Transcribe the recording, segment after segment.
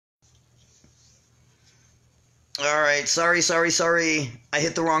All right. Sorry, sorry, sorry. I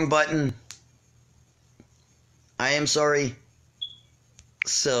hit the wrong button. I am sorry.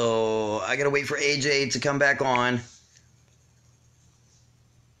 So I gotta wait for AJ to come back on.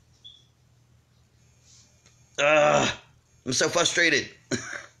 Ugh, I'm so frustrated.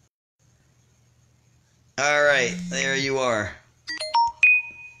 All right, there you are.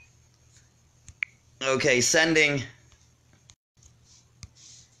 Okay, sending.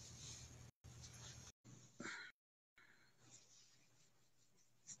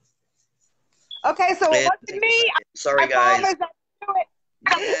 Okay, so it It wasn't take a me. second. I Sorry, guys. promise I'll do it.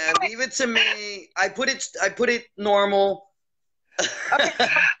 Yeah, leave it to me. I put it normal. Okay,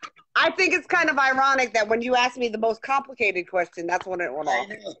 I think it's kind of ironic that when you asked me the most complicated question, that's when it went I off.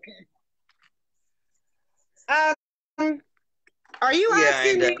 know. Um, are you Yeah,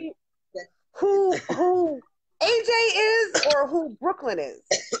 asking me who AJ is or who Brooklyn is?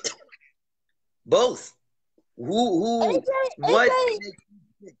 both. Who, what?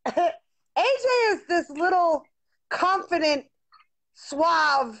 AJ is this little confident,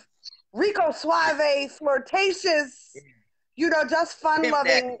 suave, Rico Suave, flirtatious, just fun Pimp loving.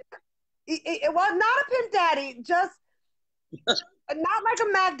 daddy. It was not a pimp daddy, just not like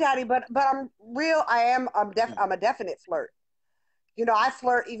a Mac daddy, but I'm real. I'm a definite flirt. I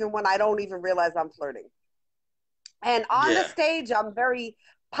flirt even when I don't even realize I'm flirting. And on the Yeah. stage, I'm very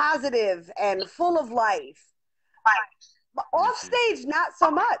positive and full of life. But off Mhm. stage, not so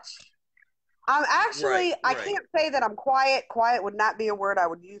much. I'm Right, actually, I right, can't say that I'm quiet. Quiet would not be a word I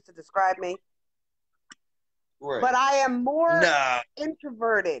would use to describe me, right. but I am more No.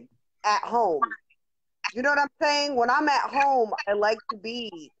 introverted at home. You know what I'm saying? When I'm at home, I like to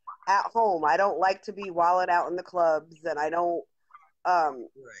be at home. I don't like to be wilding out in the clubs, and I don't. Um,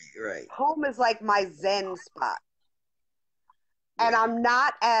 Right, right. Home is like my zen spot, and Right. I'm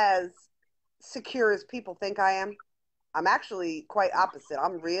not as secure as people think I am. I'm actually quite opposite.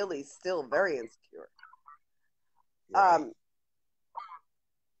 I'm really still very insecure. Right. Um,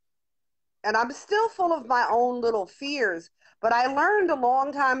 and I'm still full of my own little fears. But I learned a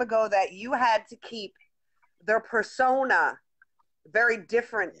long time ago that you had to keep their persona very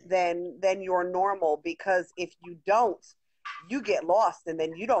different Yeah. than your normal, because if you don't, you get lost and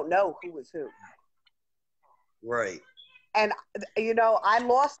then you don't know who is who. Right. And I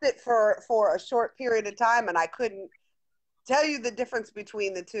lost it for a short period of time, and I couldn't tell you the difference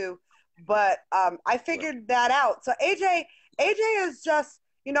between the two. But I Right. figured that out. So AJ is just,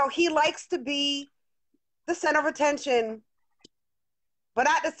 he likes to be the center of attention. But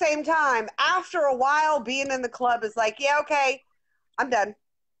at the same time, after a while, being in the club is like, yeah, okay, I'm done.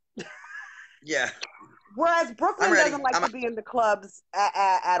 Yeah. Whereas I'm Brooklyn ready. doesn't like to be in the clubs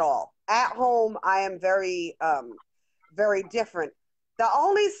at all. At home, I am very, very different. The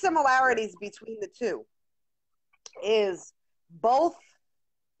only Right. similarities between the two is both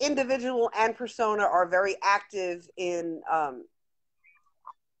individual and persona are very active in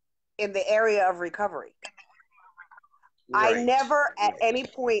the area of recovery. I Right. never at Right. any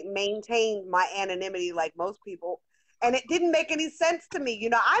point maintained my anonymity like most people. And it didn't make any sense to me.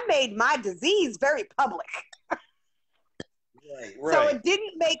 I made my disease very public. Right. So Right. it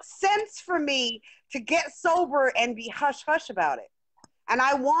didn't make sense for me to get sober and be hush hush about it. And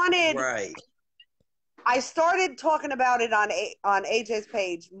Right. I started talking about it on AJ's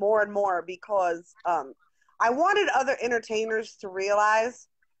page more and more because I wanted other entertainers to realize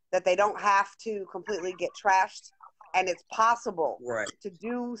that they don't have to completely get trashed, and it's possible Right. to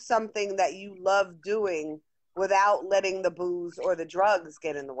do something that you love doing without letting the booze or the drugs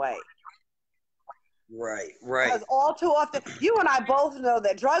get in the way. Right. Right. Because all too often, you and I both know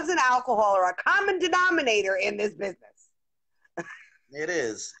that drugs and alcohol are a common denominator in this business. It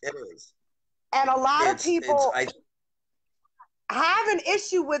is. It is. And a lot of It's people I have an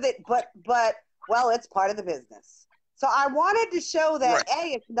issue with it, but well, it's part of the business. So I wanted to show that right.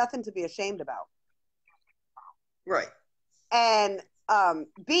 A, it's nothing to be ashamed about, Right. and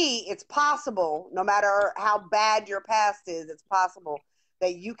B, it's possible, no matter how bad your past is, it's possible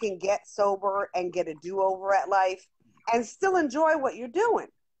that you can get sober and get a do over at life and still enjoy what you're doing.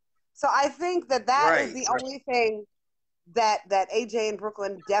 So I think that that is Right. the Right. only thing that AJ and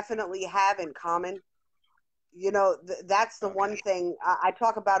Brooklyn definitely have in common. That's the one Okay. thing I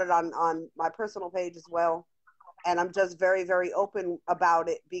talk about it on my personal page as well, and I'm just very very open about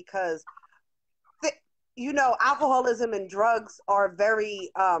it because th- alcoholism and drugs are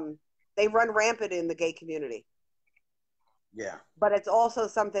very they run rampant in the gay community, Yeah. but it's also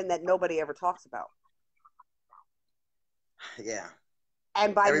something that nobody ever talks about. Yeah.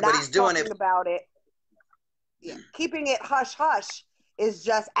 And by not Everybody's doing it. talking about it, yeah, keeping it hush hush is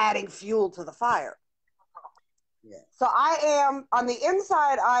just adding fuel to the fire. Yeah. So I am on the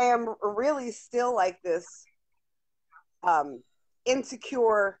inside. I am really still like this um,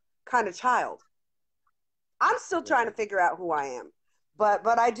 insecure kind of child. I'm still trying to Right. figure out who I am, but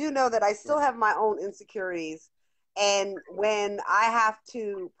I do know that I still Right. have my own insecurities, and when I have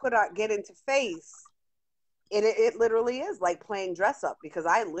to get into face, it literally is like playing dress up because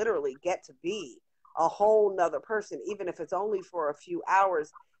I literally get to be a whole nother person, even if it's only for a few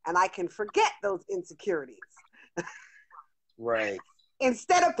hours, and I can forget those insecurities. Right.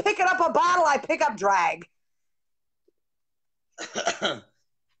 Instead of picking up a bottle, I pick up drag.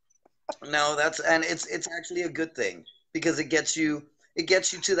 No, that's and it's actually a good thing because it gets you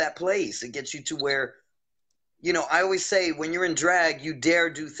to that place. It gets you to where, I always say when you're in drag, you dare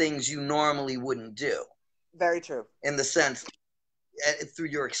do things you normally wouldn't do Very true. in the sense through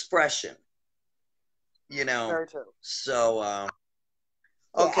your expression, you know. Very true. So, Yeah,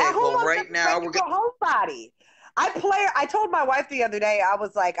 okay, at home well, I'm just right a now we're regular homebody. I told my wife the other day, I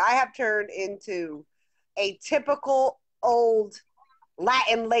was like, I have turned into a typical old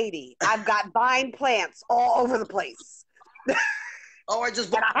Latin lady. I've got vine plants all over the place. Oh, I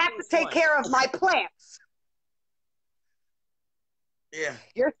just And bought I the have to newest take one. care of my plants. Yeah,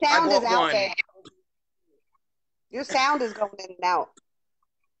 Your I sound is bought out, one. babe. Your sound is going in and out.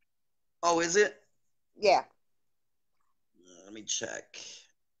 Oh, is it? Yeah. Let me check.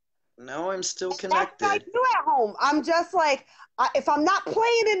 No, I'm still And that's what I connected. do at home. I'm just like, if I'm not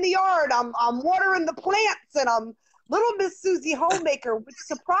playing in the yard, I'm watering the plants and I'm little Miss Susie homemaker, which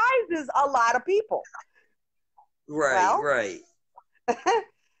surprises a lot of people. Right, Well, right.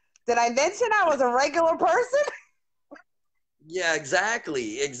 did I mention I was a regular person? Yeah,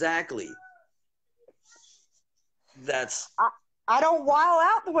 exactly, exactly. That's I, I don't while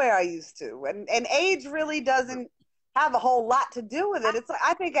out the way I used to. And age really doesn't have a whole lot to do with it. It's like,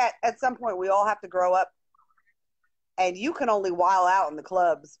 I think at some point we all have to grow up and you can only while out in the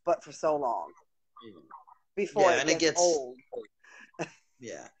clubs, but for so long before yeah, it and it gets gets old.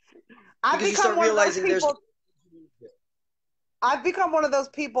 yeah I've because you become start one of those realizing there's people. I've become one of those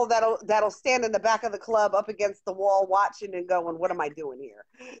people that'll stand in the back of the club up against the wall watching and going, "What am I doing here?"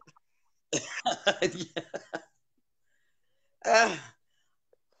 yeah. Ah,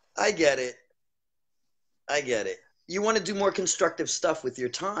 I get it. I get it. You want to do more constructive stuff with your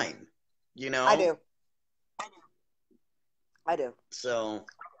time, you I know? do. I do. So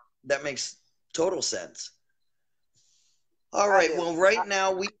that makes total sense. All I right. do. Well, right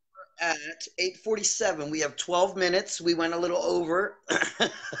now we are at 8:47. We have 12 minutes. We went a little over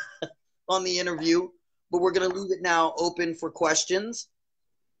on the interview, but we're going to leave it now open for questions.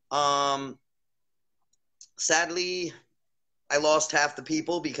 Um, Sadly, I lost half the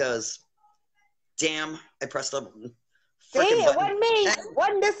people because, damn, I pressed a See, freaking it button. wasn't me.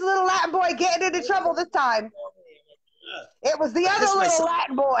 Wasn't this little Latin boy getting into trouble this time? It was the I other pissed little myself.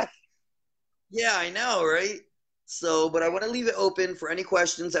 Latin boy. Yeah, I know, right? So, but I want to leave it open for any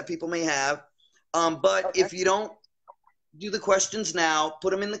questions that people may have. But Okay. if you don't do the questions now,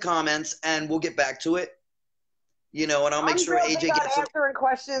 put them in the comments and we'll get back to it. And I'll make I'm sure real big AJ on gets them. answering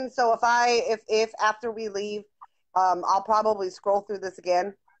questions, so if after we leave, I'll probably scroll through this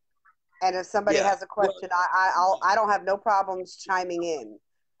again, and if somebody Yeah. has a Well, question, I don't have no problems chiming in.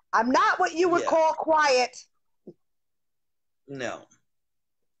 I'm not what you would yeah. call quiet. No.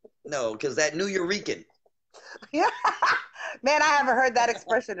 No, because that New Eurekan. Yeah, man, I haven't heard that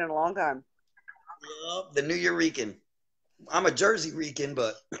expression in a long time. Yup, the New Eurekan. I'm a Jersey Rican,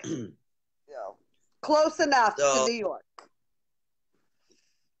 but Yeah. Close enough to so New York.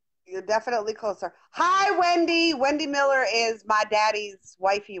 You're definitely closer. Hi, Wendy. Wendy Miller is my daddy's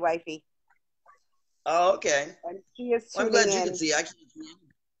wifey, oh, okay. and she is Well, I'm tuning glad you can in. see. I can't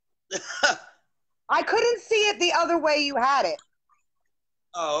see. I couldn't see it the other way you had it.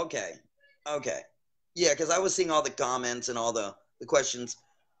 Oh, okay. Okay. Yeah, because I was seeing all the comments and all the questions.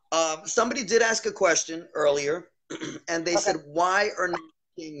 Somebody did ask a question earlier, and they Okay. said, why are not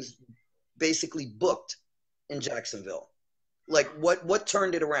things basically booked in Jacksonville? Like, what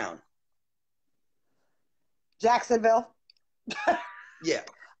turned it around? Jacksonville. Yeah.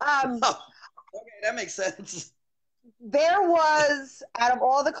 Um, Oh, okay, that makes sense. there was, out of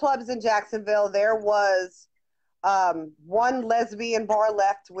all the clubs in Jacksonville, there was one lesbian bar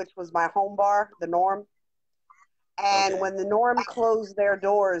left, which was my home bar, the Norm. And Okay. when the Norm closed their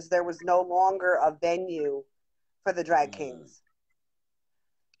doors, there was no longer a venue for the drag Mm, kings.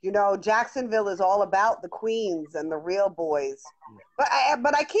 You know, Jacksonville is all about the queens and the real boys. But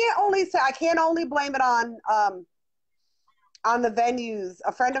I can't only blame it on the venues.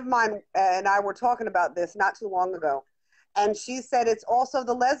 A friend of mine and I were talking about this not too long ago, And she said it's also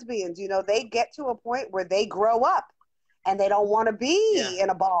the lesbians. You know, they get to a point where they grow up and they don't want to Yeah. be in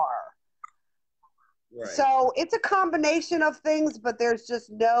a bar. Right. So it's a combination of things, but there's just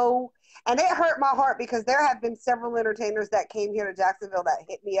no, and it hurt my heart because there have been several entertainers that came here to Jacksonville that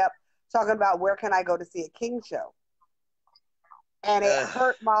hit me up talking about where can I go to see a King show. And it Uh,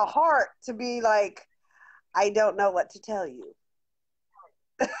 hurt my heart to be like, I don't know what to tell you.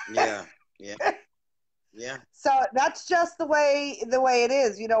 yeah. Yeah. Yeah. So that's just the way it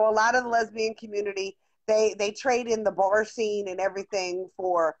is. You know, a lot of the lesbian community, they trade in the bar scene and everything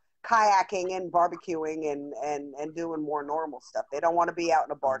for kayaking and barbecuing and doing more normal stuff. They don't want to be out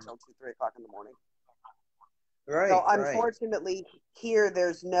in a bar till 2, 3 o'clock in the morning. So Right. Right. unfortunately, here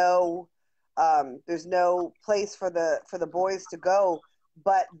there's no place for the boys to go.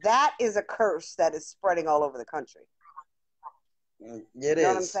 But that is a curse that is spreading all over the country. It You know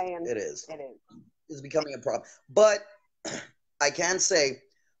what I'm is. saying? It is. It is. It's becoming a problem. But I can say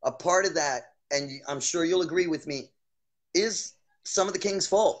a part of that, and I'm sure you'll agree with me, is some of the King's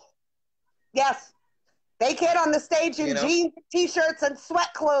fault. Yes. They get on the stage You in know, jeans, t-shirts, and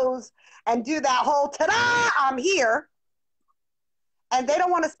sweat clothes and do that whole ta-da, I'm here. And they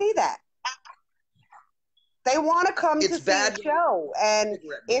don't want to see that. They want to come to it's see a bad. show. And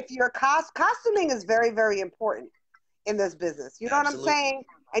Cigarette if break. your costuming is very, very important in this business. You know what I'm Absolutely. saying?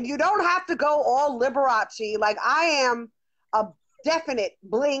 And you don't have to go all Liberace. Like I am a definite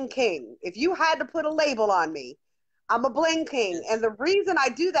bling king. If you had to put a label on me, I'm a bling king. It's And the reason I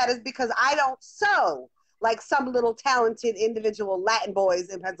do that is because I don't sew like some little talented individual Latin boys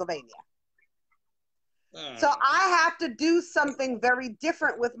in Pennsylvania. So mm, I have to do something very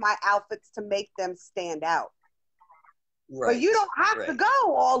different with my outfits to make them stand out. But you right. don't have to Right.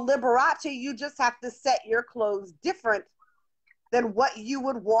 go all Liberace. You just have to set your clothes different than what you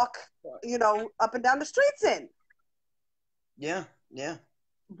would walk, up and down the streets in. Yeah. Yeah.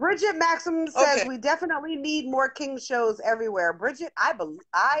 Bridget Maxim says Okay. we definitely need more King shows everywhere. Bridget,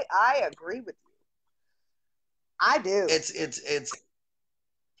 I agree with you. I do. It's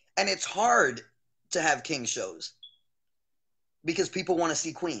and it's hard to have King shows because people want to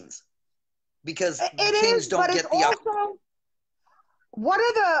see queens because It kings is, but don't it's get the also one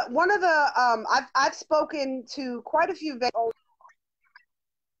of the I've spoken to quite a few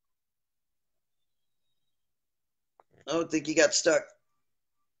I don't think you got stuck.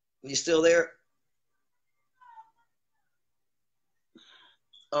 You still there?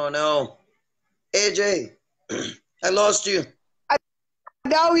 Oh no, AJ, I lost you.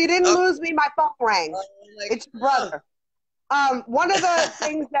 no, you didn't Oh, lose me. My phone rang. I'm like, It's your brother. One of the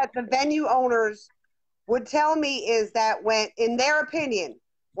things that the venue owners would tell me is that when, in their opinion,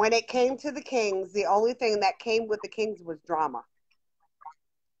 when it came to the Kings, the only thing that came with the Kings was drama.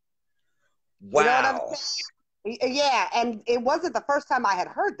 You know what I'm wow. saying? Yeah, and it wasn't the first time I had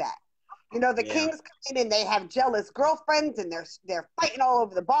heard that. You know, the Yeah, Kings come in and they have jealous girlfriends and they're fighting all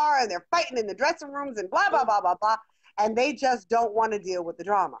over the bar and they're fighting in the dressing rooms and blah blah blah blah blah, and they just don't want to deal with the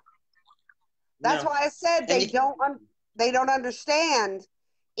drama. That's no, why I said and you they don't understand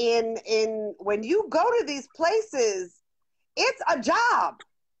in when you go to these places, it's a job.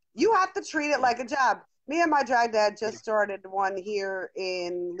 You have to treat it yeah, like a job. Me and my drag dad yeah, just started one here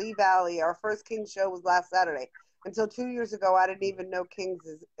in Lee Valley. Our first King's show was last Saturday. Until 2 years ago, I didn't even know King's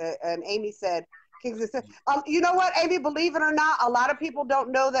is. And Amy said King's is. You know what, Amy? Believe it or not, a lot of people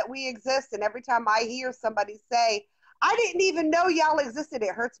don't know that we exist. And every time I hear somebody say, "I didn't even know y'all existed,"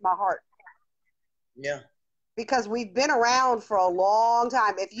 it hurts my heart yeah. because we've been around for a long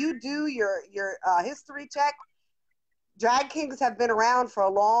time. If you do your history check, drag kings have been around for a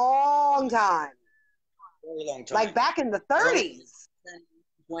long time, Very long like time. back in the Early 30s.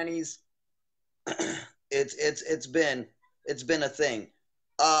 20s. It's been a thing.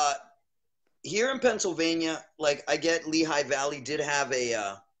 Uh, Here in Pennsylvania, like I get Lehigh Valley did have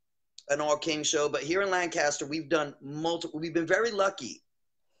a an all king show, but here in Lancaster we've done multiple. We've been very lucky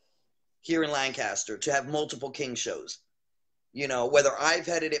here in Lancaster to have multiple king shows. Whether I've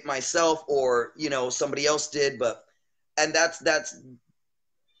headed it myself or somebody else did, but and that's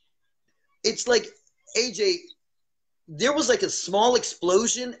it's like AJ. There was like a small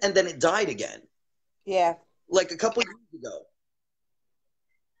explosion and then it died again, Yeah, like a couple of years ago.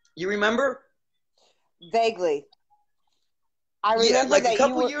 You remember? vaguely. I Yeah, remember like a that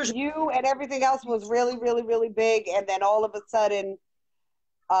couple years. you and everything else was really, really, really big, and then all of a sudden,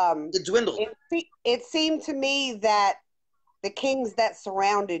 um, It dwindled. it seemed to me that the kings that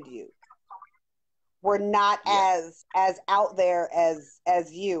surrounded you were not Yeah. as out there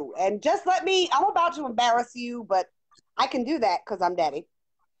as you. And just let me. I'm about to embarrass you, but I can do that because I'm daddy.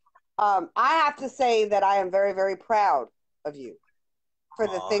 I have to say that I am very, very proud. of you for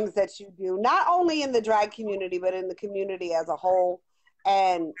the Aw. things that you do, not only in the drag community, but in the community as a whole.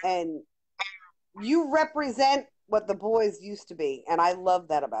 And you represent what the boys used to be. And I love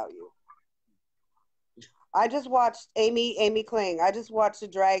that about you. I just watched Amy Kling. I just watched a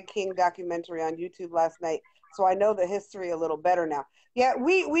Drag King documentary on YouTube last night, so I know the history a little better now. Yeah,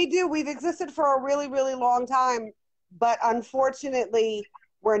 we do. We've existed for a really, really long time, but unfortunately,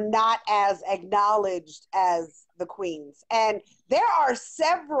 we're not as acknowledged as the queens. And there are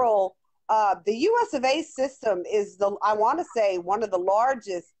several. The U.S. of A. system is I want to say, one of the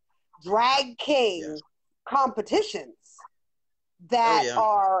largest drag king Yes. competitions Oh that yeah.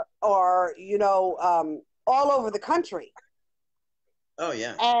 are all over the country. Oh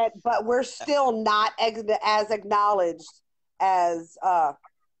yeah. And but we're still not as acknowledged as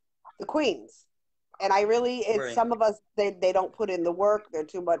the queens. And I really, it's Right. some of us, they don't put in the work. They're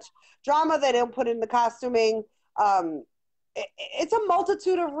too much drama. They don't put in the costuming. um it's a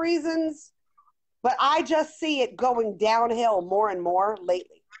multitude of reasons, but I just see it going downhill more and more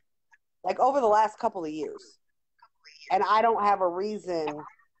lately, like over the last couple of years. And I don't have a reason.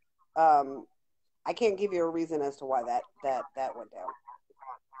 um I can't give you a reason as to why that went down.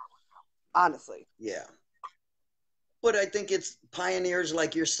 Honestly. Yeah. But I think it's pioneers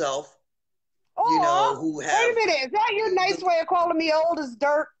like yourself, Oh, who wait a have minute. Is that your nice the way of calling me old as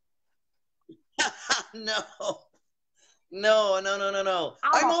dirt? no, no, no, no, no, no.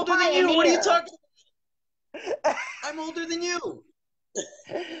 I'm I'm a older than you. What are you pioneer. talking? I'm older than you.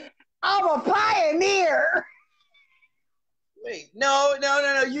 I'm a pioneer. Wait, no, no,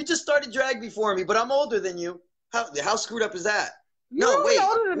 no, no. You just started drag before me, but I'm older than you. How screwed up is that? You're No, only wait.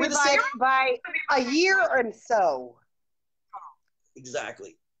 older than me We're the same. by a year and so.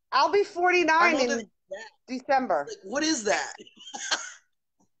 Exactly. I'll be I'm 49 older in than that. December. Like, what is that?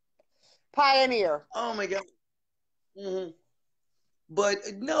 Pioneer. Oh my god. Hmm. But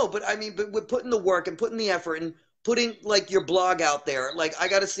no, but I mean, but with putting the work and putting the effort and putting like your blog out there, like I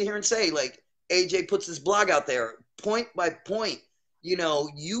got to sit here and say, like AJ puts this blog out there, point by point. You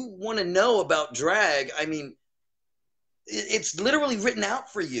want to know about drag. I mean, it's literally written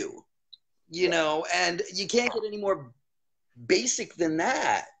out for you. Yeah. And you can't get any more basic than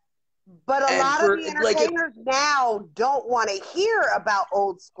that. But a And lot of for the like, entertainers now don't want to hear about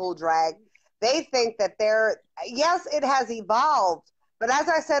old school drag. They think that yes, it has evolved. But as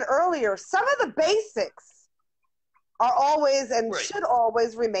I said earlier, some of the basics are always and right, should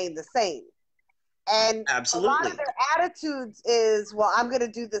always remain the same. And a lot of absolutely, their attitudes is, well, I'm going to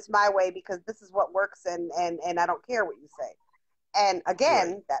do this my way because this is what works, and I don't care what you say. And right,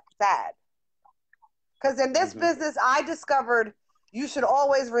 again, that's sad. Because in this hmm, business, I discovered you should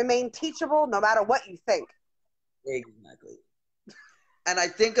always remain teachable no matter what you think. exactly. And I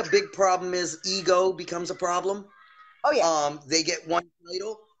think a big problem is ego becomes a problem. Oh, yeah. They get one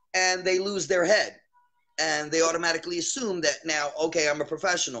title and they lose their head, and they automatically assume that now, okay, I'm a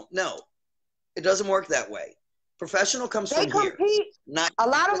professional. No, it doesn't work that way. Professional comes They from here, compete. not A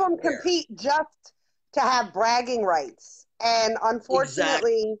lot of them there. compete just to have bragging rights. And Exactly.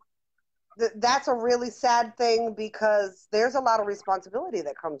 unfortunately, that's a really sad thing because there's a lot of responsibility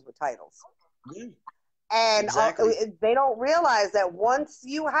that comes with titles. Yeah, And exactly. they don't realize that once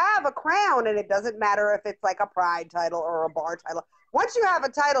you have a crown, and it doesn't matter if it's like a pride title or a bar title, once you have a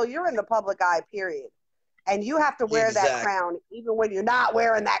title, you're in the public eye, period. And you have to wear that Exactly. crown even when you're not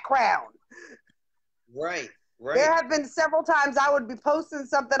wearing that crown. Right. There Right. have been several times I would be posting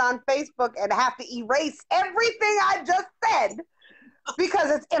something on Facebook and have to erase everything I just said because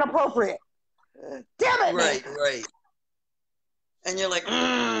it's inappropriate. Damn it, man. Right. Right. And you're like,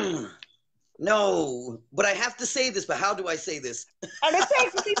 no, but I have to say this. But how do I say this? And it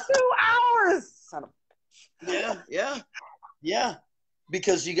takes me 2 hours. Son of... Yeah. Yeah. Yeah.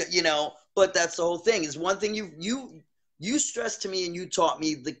 Because you get, but that's the whole thing. Is one thing you stressed to me and you taught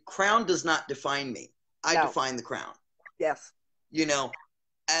me, the crown does not define me. I No. define the crown. Yes. You know,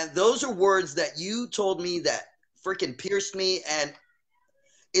 and those are words that you told me that freaking pierced me. And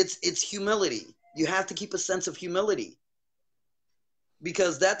it's humility. You have to keep a sense of humility,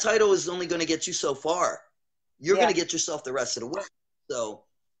 because that title is only going to get you so far. You're going Yeah. to get yourself the rest of the way. So,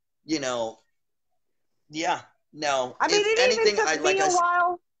 you know, yeah, no. I mean, If it even anything, I took me like a I said,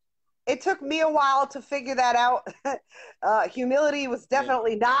 while. It took me a while to figure that out. Humility was yeah,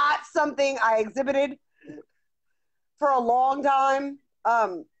 definitely not something I exhibited for a long time.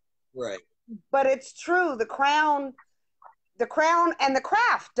 right, But it's true. The crown and the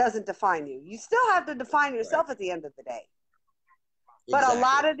craft doesn't define you. You still have to define right, yourself at the end of the day. But a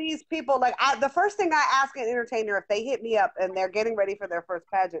lot exactly. of these people, like the first thing I ask an entertainer if they hit me up and they're getting ready for their first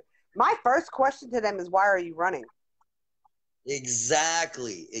pageant, my first question to them is, "Why are you running?"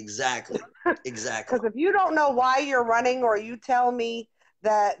 Exactly. Exactly. Exactly. Because if you don't know why you're running, or you tell me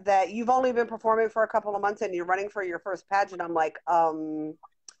that you've only been performing for a couple of months and you're running for your first pageant, I'm like,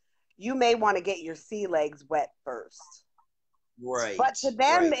 you may want to get your sea legs wet first. But Right. to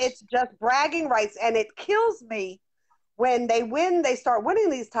them, Right. it's just bragging rights, and it kills me when they win. They start winning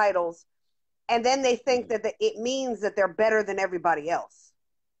these titles, and then they think Mhm. that it means that they're better than everybody else.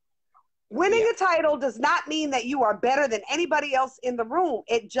 Winning Yeah. a title does not mean that you are better than anybody else in the room.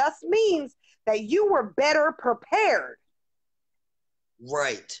 It just means that you were better prepared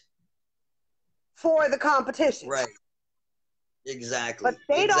Right. for the competition. Right. But Exactly.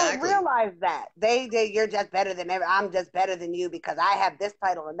 they don't Exactly. realize that. You're just better than I'm just better than you because I have this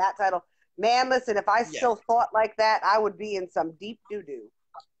title and that title. Man, listen, if I Yeah. still thought like that, I would be in some deep doo doo.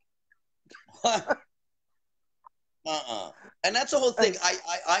 And that's the whole thing.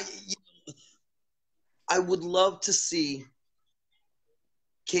 I would love to see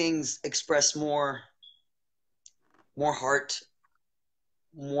kings express more heart,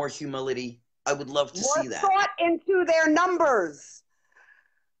 more humility. I would love to More see that. thought into their numbers.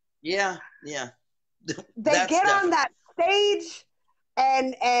 Yeah, yeah. They That's get on definitely that stage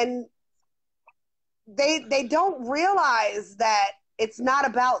and they don't realize that it's not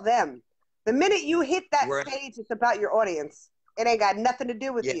about them. The minute you hit that right. stage, it's about your audience. It ain't got nothing to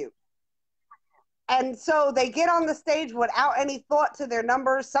do with Yeah. you. And so they get on the stage without any thought to their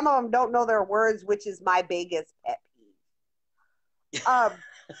numbers. Some of them don't know their words, which is my biggest pet peeve.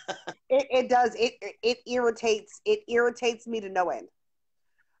 It does it irritates me to no end.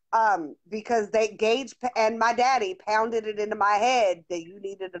 Because they Gage and my daddy pounded it into my head that you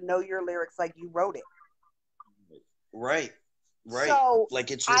needed to know your lyrics like you wrote it. Right. Right. So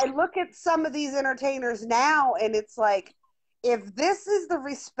Like it's your I look at some of these entertainers now, and it's like, if this is the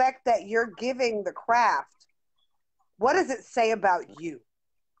respect that you're giving the craft, what does it say about you?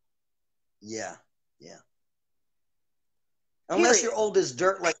 yeah. Yeah. Unless you're Period. old as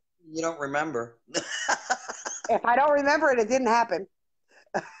dirt like you don't remember. If I don't remember it, it didn't happen.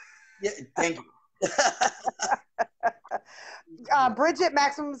 Yeah, thank you. Bridget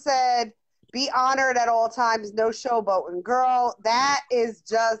Maximum said, "Be honored at all times, no showboating." Girl, that is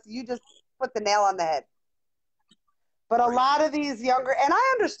you just put the nail on the head. But a Right. lot of these younger, and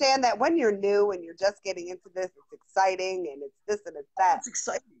I understand that when you're new and you're just getting into this, it's exciting and it's this and it's Oh, that. it's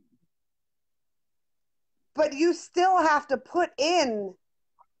exciting. But you still have to put in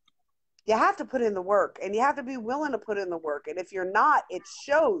the work, and you have to be willing to put in the work. And if you're not, it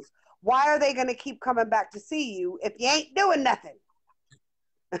shows. Why are they going to keep coming back to see you if you ain't doing nothing?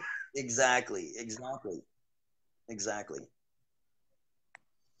 Exactly. Exactly. Exactly.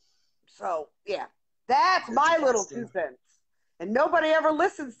 So, yeah, that's It's a my little two blessing. cents. And nobody ever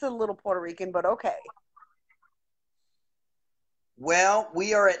listens to the little Puerto Rican, but okay. Well,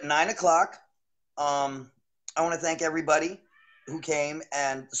 we are at 9 o'clock. I want to thank everybody who came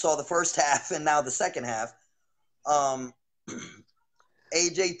and saw the first half and now the second half. Um,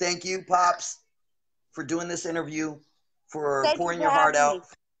 AJ, thank you, Pops, for doing this interview, for Thank you pouring for your heart having out me.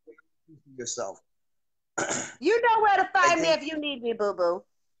 for yourself. You know where to I find me think, if you need me, boo boo.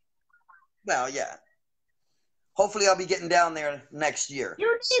 well, yeah. Hopefully, I'll be getting down there next year.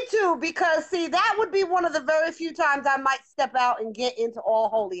 You need to, because see, that would be one of the very few times I might step out and get into all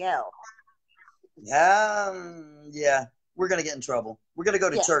holy hell. Yeah, we're gonna get in trouble. We're gonna go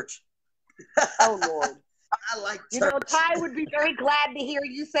to Yeah. church. Oh Lord. I like You know, church. Ty would be very glad to hear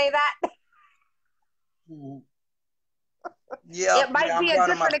you say that. Yep, It yeah, might I'm be a proud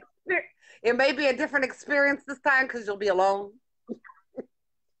of my. different experience. It may be a different experience this time because you'll be alone.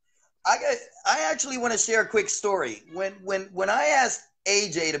 I got, I actually want to share a quick story. When I asked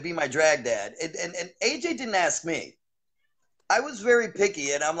AJ to be my drag dad, and AJ didn't ask me. I was very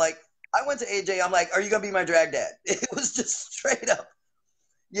picky, and I'm like, I went to AJ. I'm like, "Are you gonna be my drag dad?" It was just straight up,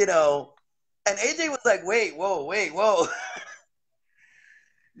 you know. And AJ was like, wait, whoa,"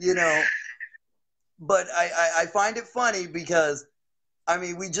 you know. But I find it funny because I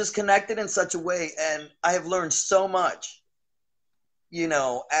mean we just connected in such a way, and I have learned so much,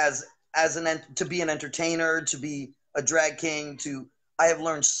 as to be an entertainer, to be a drag king, to I have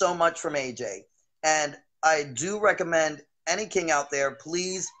learned so much from AJ, and I do recommend any king out there,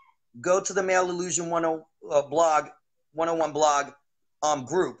 please go to the Male Illusion 10 blog 101 blog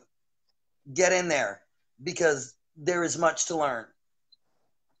group, get in there because there is much to learn,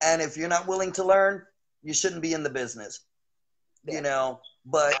 and if you're not willing to learn, you shouldn't be in the business, Yeah.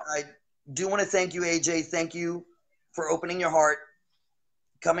 But I do want to thank you, AJ. Thank you for opening your heart,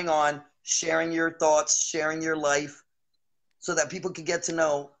 coming on, sharing your thoughts, sharing your life, so that people can get to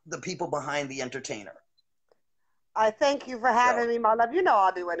know the people behind the entertainer. I thank you for So having me, my love. You know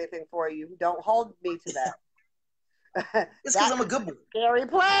I'll do anything for you. Don't hold me to that. it's because That I'm a is good a boy. scary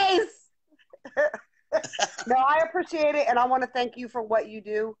place. No, I appreciate it, and I want to thank you for what you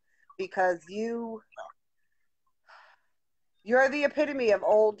do because you're the epitome of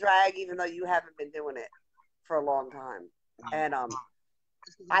old drag, even though you haven't been doing it for a long time. And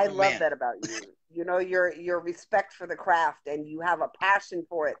I Oh, love man. that about you. You know, your respect for the craft, and you have a passion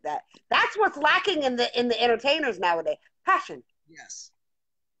for it. That's what's lacking in the entertainers nowadays. Passion. Yes.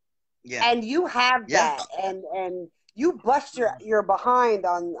 Yeah. And you have Yeah. that, and you bust your behind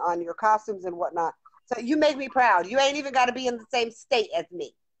on your costumes and whatnot. So you make me proud. You ain't even got to be in the same state as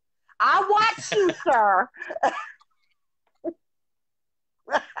me. I watch you, sir.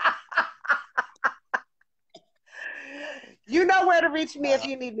 You know where to reach me if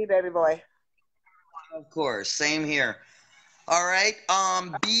you need me, baby boy. Of course. Same here. All right.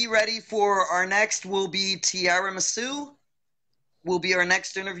 Be ready for our next will be Tiara Masu. Will be our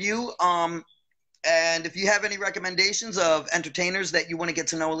next interview. And if you have any recommendations of entertainers that you want to get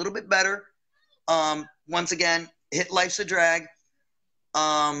to know a little bit better, once again, hit Life's a Drag.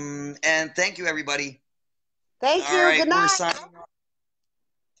 And thank you, everybody. Thank All you. right, Good we're night. signing off.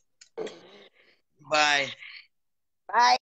 Bye. Bye.